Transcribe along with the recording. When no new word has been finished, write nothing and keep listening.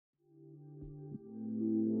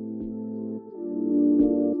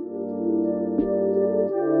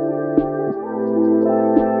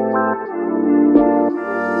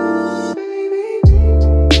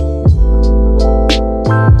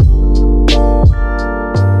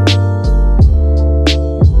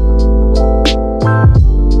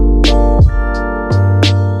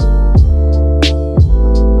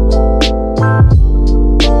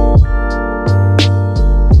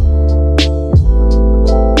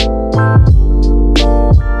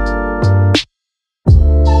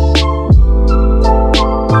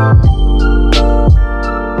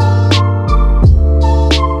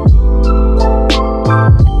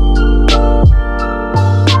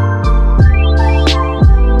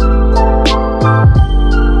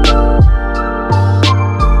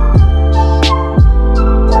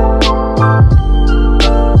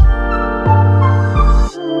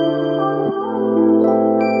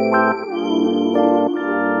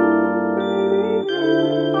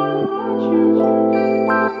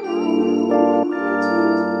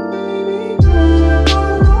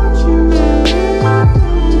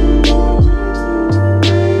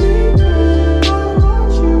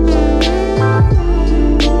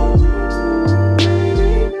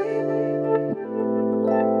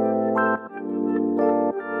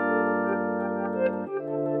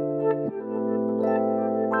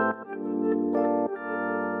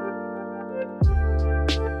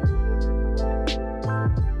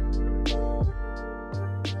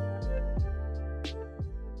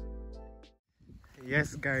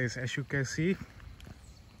Yes guys, as you can see,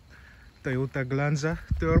 Toyota Glanza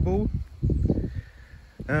Turbo.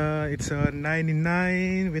 It's a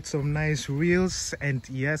 99 with some nice wheels, and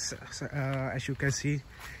yes, as you can see,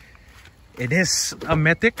 it is a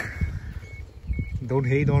Matic. Don't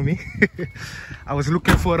hate on me. I was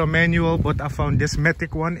looking for a manual, but I found this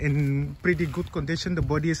Matic one in pretty good condition. The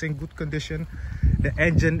body is in good condition. The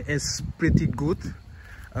engine is pretty good.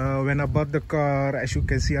 When I bought the car, as you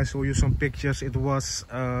can see, I show you some pictures. It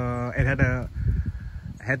had a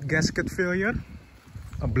head gasket failure,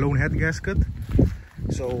 a blown head gasket.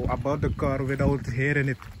 So I bought the car without hearing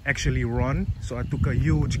it actually run. So I took a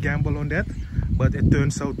huge gamble on that, but it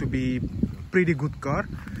turns out to be pretty good car.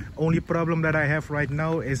 Only problem that I have right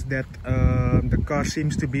now is that the car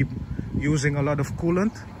seems to be using a lot of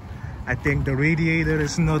coolant. I think the radiator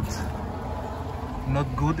is not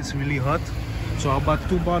good. It's really hot. So I bought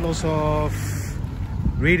 2 bottles of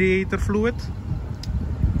radiator fluid.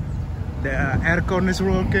 The aircon is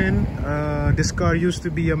working. This car used to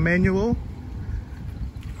be a manual.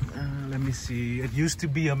 Let me see. It used to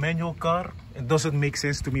be a manual car. It doesn't make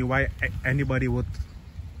sense to me why anybody would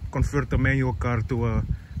convert a manual car to a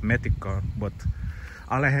Matic car. But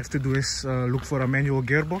all I have to do is look for a manual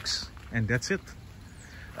gearbox, and that's it.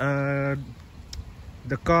 The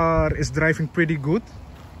car is driving pretty good.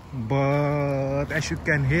 But as you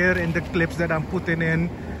can hear in the clips that I'm putting in,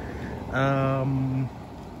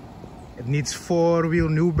 it needs 4-wheel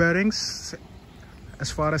new bearings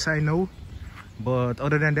as far as I know. But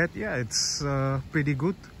other than that, yeah, it's pretty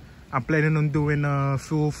good. I'm planning on doing a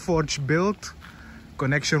full forge build,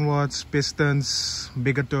 connection rods, pistons,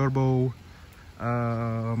 bigger turbo,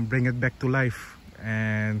 bring it back to life.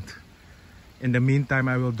 And in the meantime,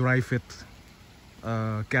 I will drive it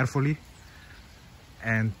carefully.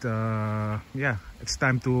 And yeah, it's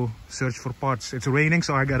time to search for parts. It's raining,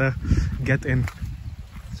 so I gotta get in.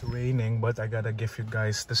 It's raining, but I gotta give you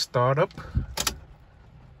guys the startup.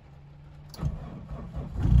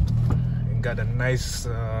 It got a nice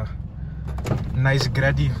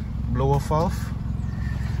Grady blower valve.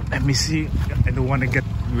 Let me see. I don't want to get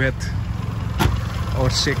wet or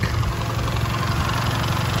sick.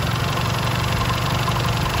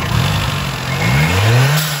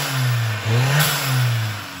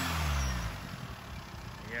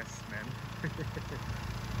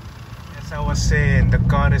 As I was saying, the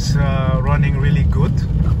car is running really good.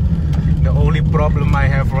 The only problem I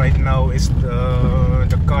have right now is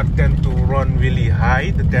the car tends to run really high,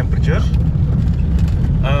 the temperature.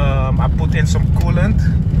 I put in some coolant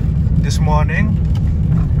this morning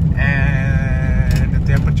and the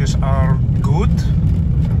temperatures are good.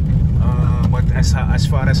 But as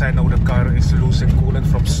far as I know, the car is losing coolant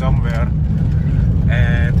from somewhere.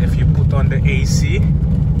 And if you put on the AC,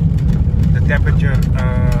 the temperature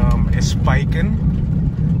is spiking.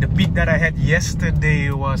 The peak that I had yesterday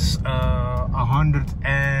was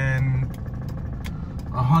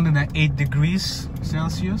 108 degrees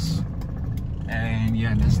Celsius, and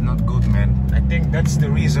yeah, that's not good, man. I think that's the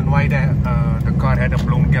reason why the car had a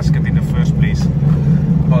blown gasket in the first place.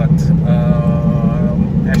 But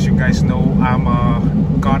as you guys know, I'm a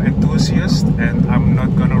car enthusiast, and I'm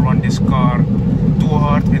not gonna run this car too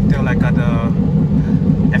hard until I got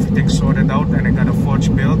everything sorted out and I got a forge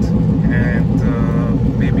built, and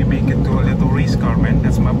maybe make it to a little race car, man.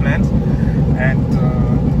 That's my plan. And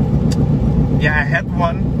yeah, I had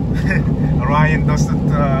one. Ryan doesn't,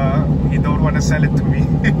 he don't want to sell it to me.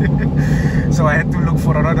 So I had to look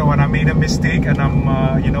for another one. I made a mistake, and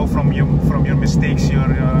I'm, you know, from your mistakes you're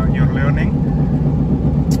learning.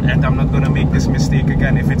 And I'm not gonna make this mistake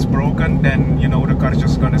again. If it's broken, then you know the car's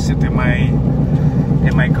just gonna sit in my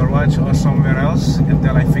garage or somewhere else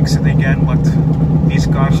until I fix it again. But these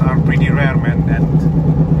cars are pretty rare, man, and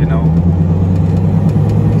you know.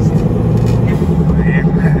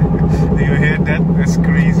 Do you hear that? That's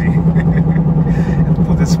crazy. It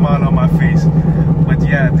put a smile on my face. But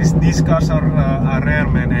yeah, these cars are rare,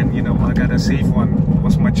 man, and you know, I gotta save one. It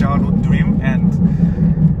was my childhood dream, and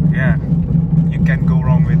yeah, you can't go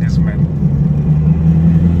wrong with this, man.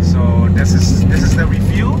 So this is the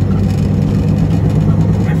review.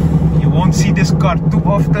 You won't see this car too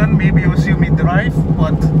often. Maybe you'll see me drive,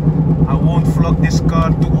 but I won't vlog this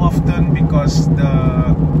car too often because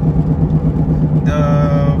the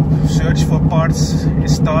search for parts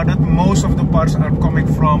is started. Most of the parts are coming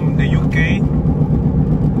from the UK.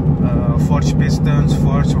 Forged pistons,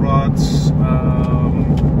 forged rods,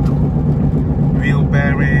 wheel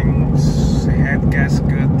bearings, head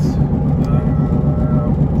gasket,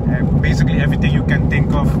 and basically everything you can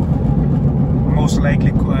think of most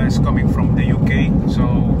likely is coming from the UK. So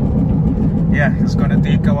yeah, it's gonna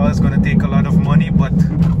take a while, it's gonna take a lot of money, but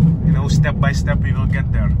you know, step by step we will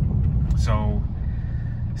get there. So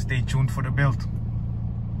stay tuned for the build.